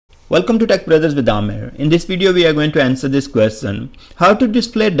Welcome to Tech Brothers with Amir. In this video we are going to answer this question: how to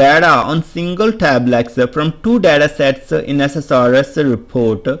display data on single tablix from two data sets in SSRS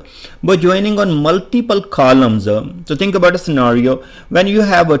report by joining on multiple columns. So think about a scenario when you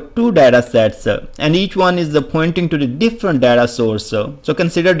have two data sets and each one is pointing to the different data source. So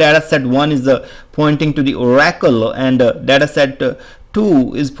consider data set 1 is pointing to the Oracle and data set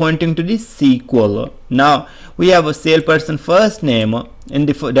 2 is pointing to the SQL. Now we have a salesperson first name in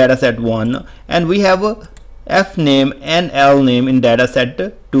the dataset 1 and we have a FName and LName in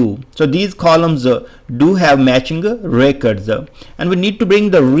dataset 2. So these columns do have matching records and we need to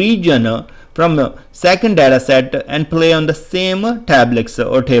bring the region from the second dataset and play on the same tablix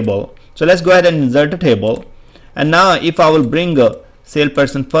or table. So let's go ahead and insert a table, and now if I will bring a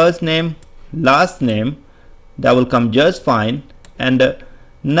salesperson first name, last name, that will come just fine. And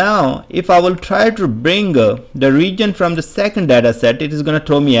now if I will try to bring the region from the second data set, it is going to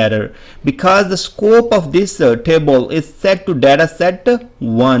throw me error because the scope of this table is set to data set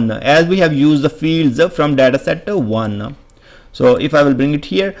 1 as we have used the fields from data set 1. So if I will bring it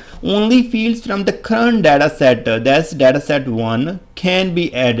here, only fields from the current data set, that's data set 1, can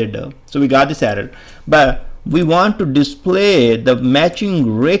be added. So we got this error, but we want to display the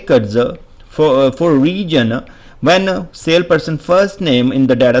matching records for region when salesperson first name in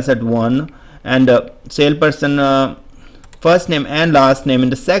the dataset 1 and salesperson first name and last name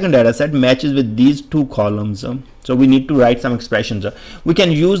in the second dataset matches with these two columns. So we need to write some expressions. We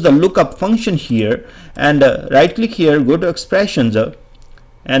can use the lookup function here and right click here, go to expressions,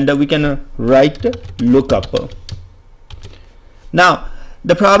 and we can write lookup. Now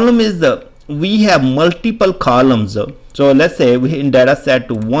the problem is we have multiple columns. So let's say in data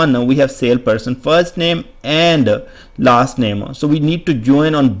set 1 we have salesperson first name and last name, so we need to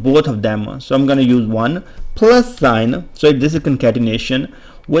join on both of them. So I'm going to use one plus sign, so this is concatenation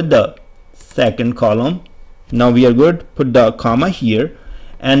with the second column. Now we are good, put the comma here,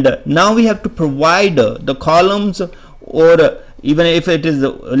 and now we have to provide the columns, or even if it is,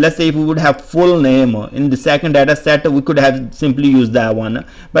 let's say if we would have full name in the second data set, we could have simply used that one,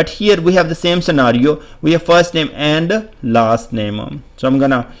 but here we have the same scenario, we have first name and last name. So I'm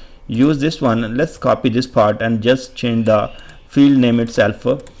gonna use this one. Let's copy this part and just change the field name itself.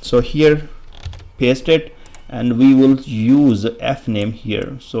 So here paste it and we will use FName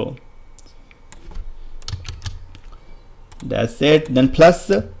here. So that's it, then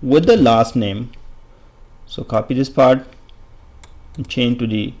plus with the last name. So copy this part and change to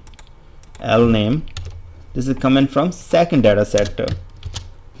the LName. This is coming from second data set,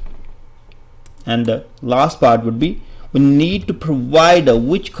 and the last part would be we need to provide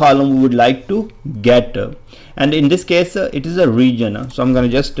which column we would like to get, and in this case it is a region. So I'm going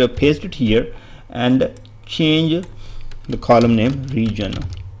to just paste it here and change the column name region,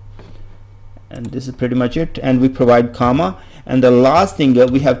 and this is pretty much it. And we provide comma, and the last thing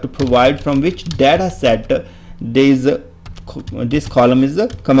we have to provide from which data set this column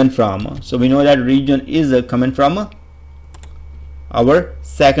is coming from. So we know that region is coming from our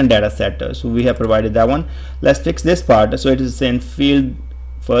second data set, so we have provided that one. Let's fix this part. So it is saying field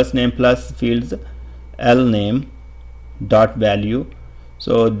first name plus fields LName dot value.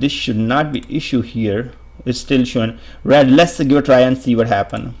 So this should not be issue here, it's still showing red. Let's give a try and see what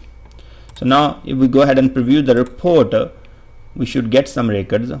happened. So now if we go ahead and preview the report, we should get some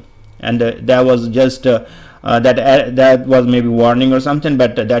records, and that was just that was maybe warning or something,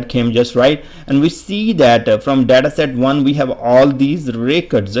 but that came just right. And we see that from dataset 1 we have all these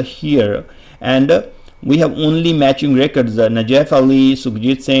records here, and we have only matching records, Najaf Ali,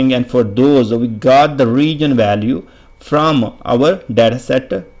 Sukhjit Singh, and for those we got the region value from our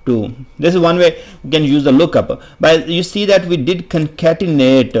dataset 2. This is one way we can use the lookup, but you see that we did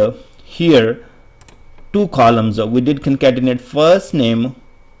concatenate here two columns. We did concatenate first name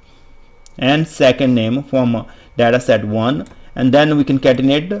and second name from dataset 1, and then we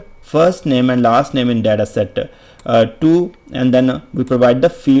concatenate first name and last name in dataset 2, and then we provide the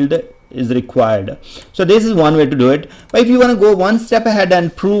field is required. So this is one way to do it, but if you want to go one step ahead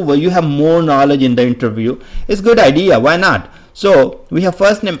and prove you have more knowledge in the interview, it's a good idea, why not? So we have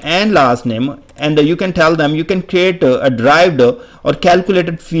first name and last name, and you can tell them you can create a derived or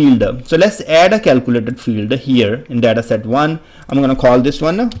calculated field. So let's add a calculated field here in dataset 1. I'm going to call this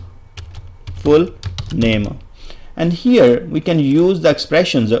one full name, and here we can use the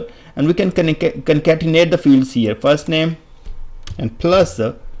expressions and we can concatenate the fields here, first name and plus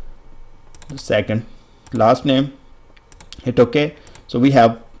the second last name, hit OK. So we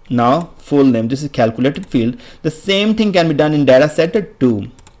have now full name. This is calculated field. The same thing can be done in dataset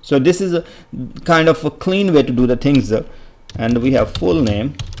 2. So this is a kind of a clean way to do the things, and we have full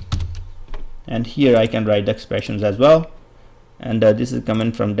name and here I can write the expressions as well, and this is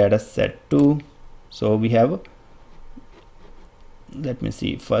coming from dataset 2. So we have, let me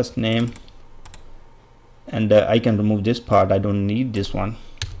see, first name, and I can remove this part, I don't need this one,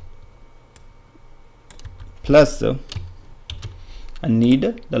 plus I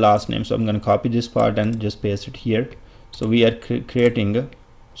need the last name. So I'm going to copy this part and just paste it here. So we are creating,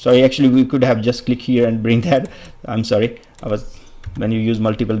 sorry, actually we could have just click here and bring that, I'm sorry, when you use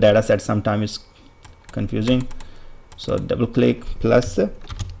multiple data sets sometimes it's confusing. So double click plus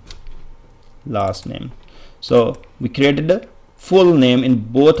last name. So we created the full name in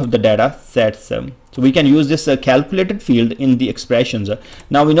both of the data sets. So we can use this calculated field in the expressions.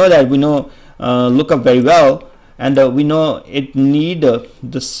 Now we know that we know lookup very well, and we know it need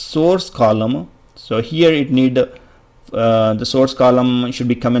the source column. So here it need the source column should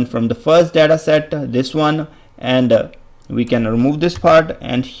be coming from the first data set, this one, and we can remove this part,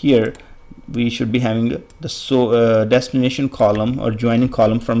 and here we should be having the destination column or joining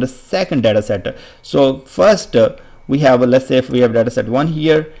column from the second data set. So first we have, let's say if we have data set 1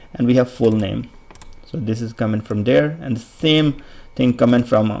 here and we have full name, so this is coming from there, and the same thing coming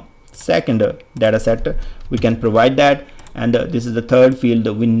from second data set, we can provide that, and this is the third field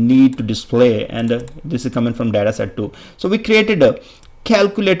that we need to display, and this is coming from dataset 2. So we created a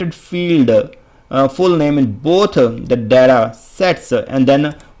calculated field full name in both the data sets, and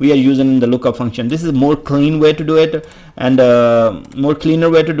then we are using the lookup function. This is a more clean way to do it, and more cleaner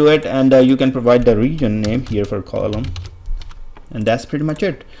way to do it, and you can provide the region name here for column, and that's pretty much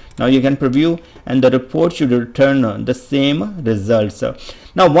it. Now you can preview, and the report should return the same results.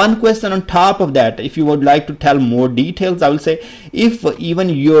 Now one question on top of that, if you would like to tell more details, I will say if even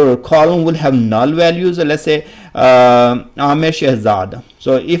your column will have null values, let's say Amir Shehzad.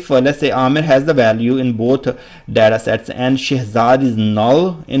 So if let's say Amir has the value in both data sets and Shehzad is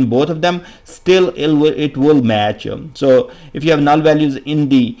null in both of them, still it will match. So if you have null values in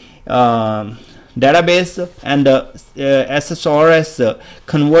the database and SSRS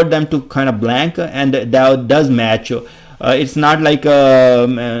convert them to kind of blank, and that does match. It's not like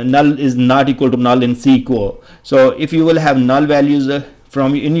null is not equal to null in SQL. So if you will have null values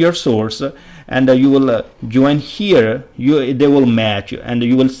from in your source, and you will join here, they will match, and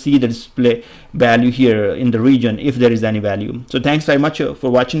you will see the display value here in the region if there is any value. So thanks very much for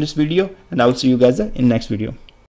watching this video, and I will see you guys in next video.